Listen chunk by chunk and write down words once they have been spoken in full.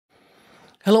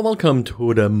Hello, welcome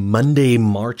to the Monday,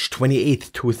 March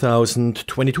 28th,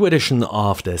 2022 edition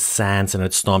of the SANS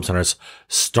and Storm Center's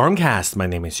Stormcast. My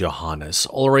name is Johannes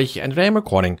Ulrich and today I'm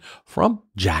recording from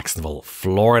Jacksonville,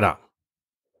 Florida.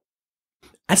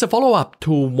 As a follow-up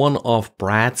to one of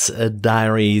Brad's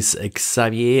diaries,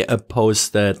 Xavier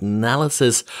posted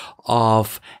analysis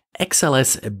of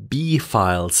XLSB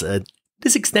files.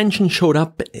 This extension showed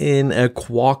up in a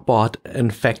QuarkBot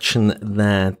infection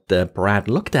that Brad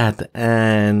looked at,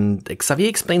 and Xavier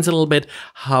explains a little bit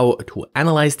how to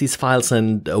analyze these files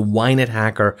and why an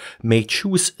attacker may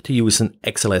choose to use an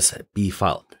XLSB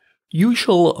file.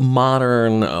 Usual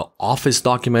modern Office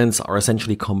documents are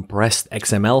essentially compressed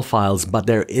XML files, but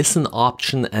there is an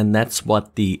option, and that's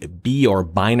what the B or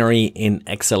binary in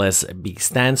XLSB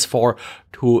stands for,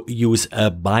 to use a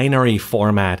binary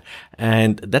format.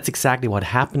 And that's exactly what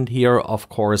happened here. Of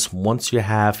course, once you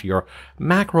have your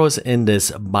macros in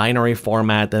this binary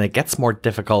format, then it gets more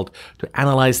difficult to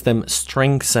analyze them.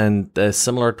 Strings and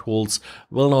similar tools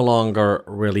will no longer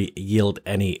really yield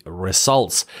any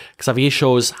results. Xavier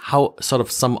shows how sort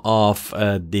of some of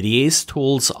Didier's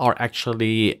tools are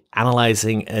actually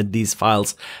analyzing these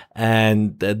files,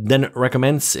 and then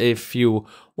recommends, if you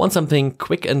want something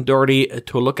quick and dirty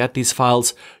to look at these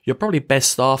files, you're probably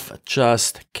best off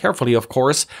just carefully, of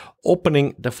course,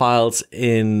 opening the files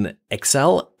in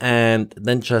Excel and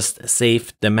then just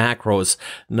save the macros.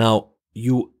 Now,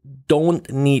 you don't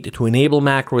need to enable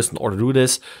macros in order to do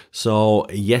this. So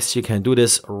yes, you can do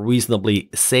this reasonably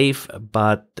safe,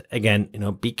 but again,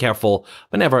 be careful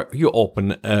whenever you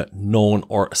open a known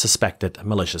or suspected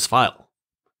malicious file.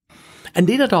 And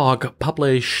Datadog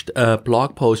published a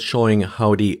blog post showing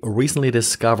how the recently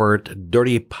discovered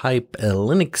dirty pipe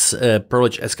Linux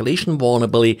privilege escalation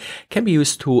vulnerability can be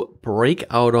used to break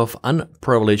out of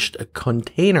unprivileged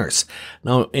containers.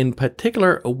 Now, in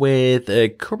particular with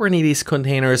Kubernetes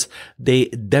containers, they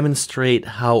demonstrate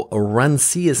how a run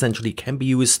C essentially can be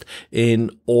used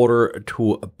in order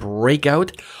to break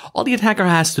out. All the attacker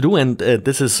has to do, and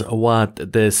this is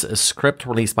what this script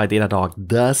released by Datadog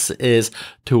does, is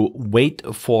to wait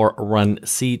for run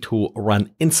C to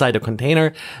run inside a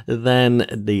container. Then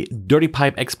the dirty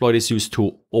pipe exploit is used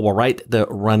to overwrite the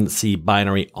run C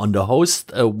binary on the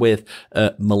host with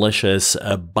a malicious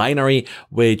binary,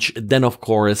 which then of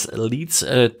course leads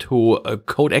to a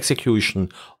code execution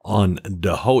on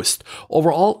the host.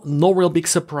 Overall, no real big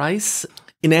surprise.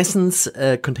 In essence,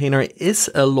 a container is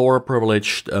a lower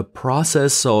privileged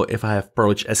process, so if I have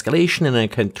privilege escalation and I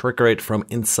can trigger it from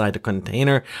inside the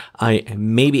container, I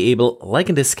may be able, like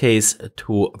in this case,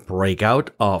 to break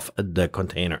out of the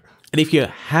container. And if you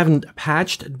haven't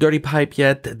patched Dirty Pipe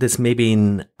yet, this may be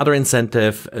another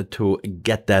incentive to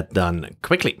get that done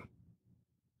quickly.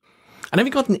 And then we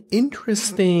got an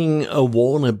interesting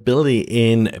vulnerability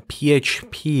in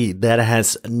PHP that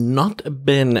has not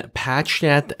been patched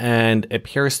yet and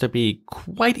appears to be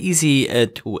quite easy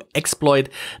to exploit.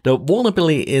 The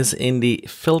vulnerability is in the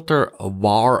filter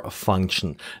var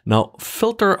function. Now,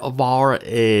 filter var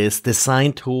is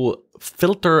designed to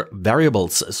filter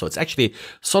variables. So it's actually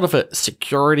sort of a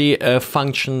security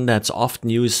function that's often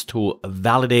used to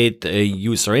validate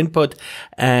user input.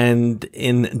 And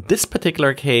in this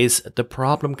particular case, the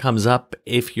problem comes up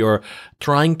if you're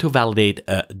trying to validate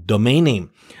a domain name.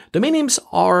 Domain names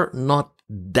are not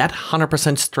that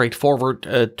 100% straightforward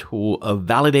to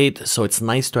validate, so it's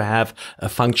nice to have a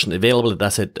function available that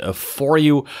does it for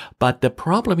you. But the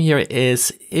problem here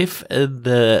is if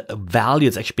the value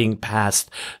that's actually being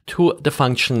passed to the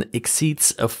function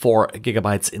exceeds 4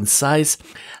 gigabytes in size,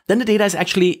 then the data is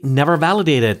actually never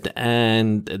validated,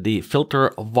 and the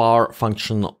filter var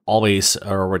function always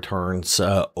returns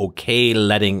okay,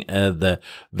 letting the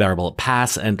variable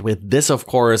pass. And with this, of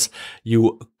course,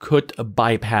 you could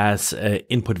bypass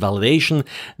input validation.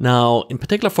 Now, in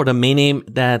particular for domain name,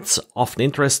 that's often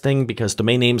interesting because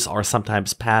domain names are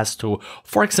sometimes passed to,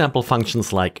 for example,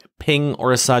 functions like ping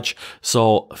or such.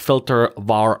 So filter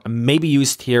var may be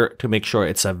used here to make sure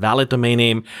it's a valid domain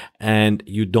name and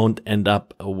you don't end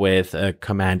up with a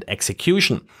command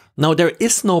execution. Now, there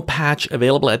is no patch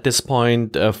available at this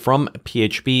point from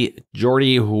PHP.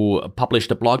 Jordi, who published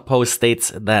the blog post,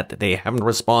 states that they haven't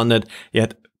responded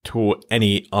yet to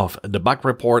any of the bug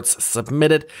reports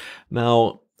submitted.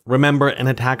 Now, remember, an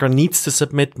attacker needs to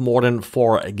submit more than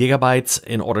 4 gigabytes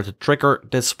in order to trigger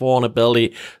this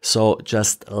vulnerability. So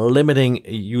just limiting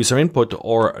user input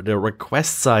or the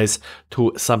request size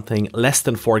to something less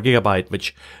than 4 gigabyte,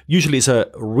 which usually is a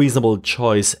reasonable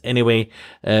choice anyway,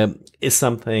 is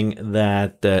something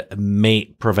that may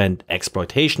prevent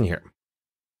exploitation here.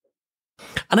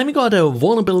 And then we got a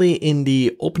vulnerability in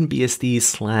the OpenBSD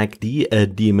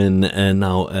slaacd daemon.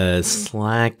 Now,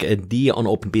 slaacd on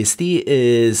OpenBSD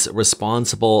is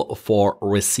responsible for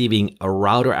receiving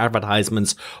router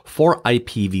advertisements for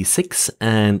IPv6,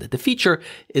 and the feature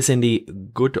is in the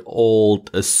good old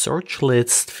search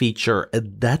list feature.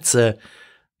 That's a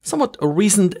somewhat a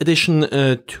recent addition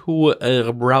to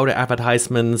router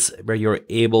advertisements, where you're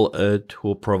able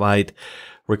to provide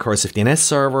recursive DNS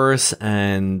servers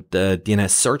and DNS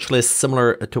search lists,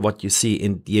 similar to what you see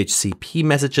in DHCP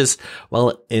messages.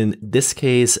 Well, in this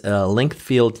case, a length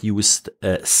field used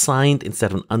signed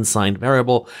instead of an unsigned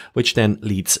variable, which then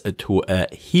leads to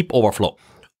a heap overflow.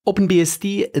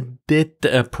 OpenBSD did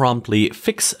promptly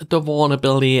fix the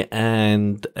vulnerability,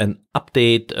 and an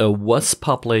update was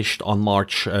published on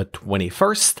March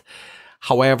 21st.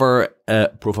 However, a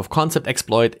proof of concept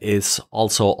exploit is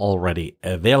also already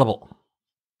available.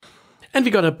 And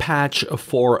we got a patch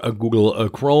for Google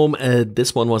Chrome.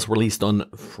 This one was released on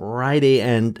Friday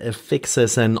and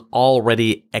fixes an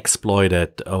already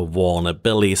exploited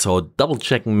vulnerability. So double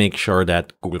check and make sure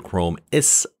that Google Chrome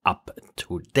is up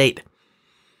to date.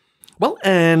 Well,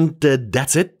 and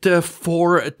that's it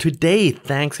for today.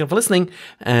 Thanks again for listening,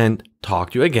 and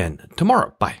talk to you again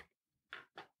tomorrow. Bye.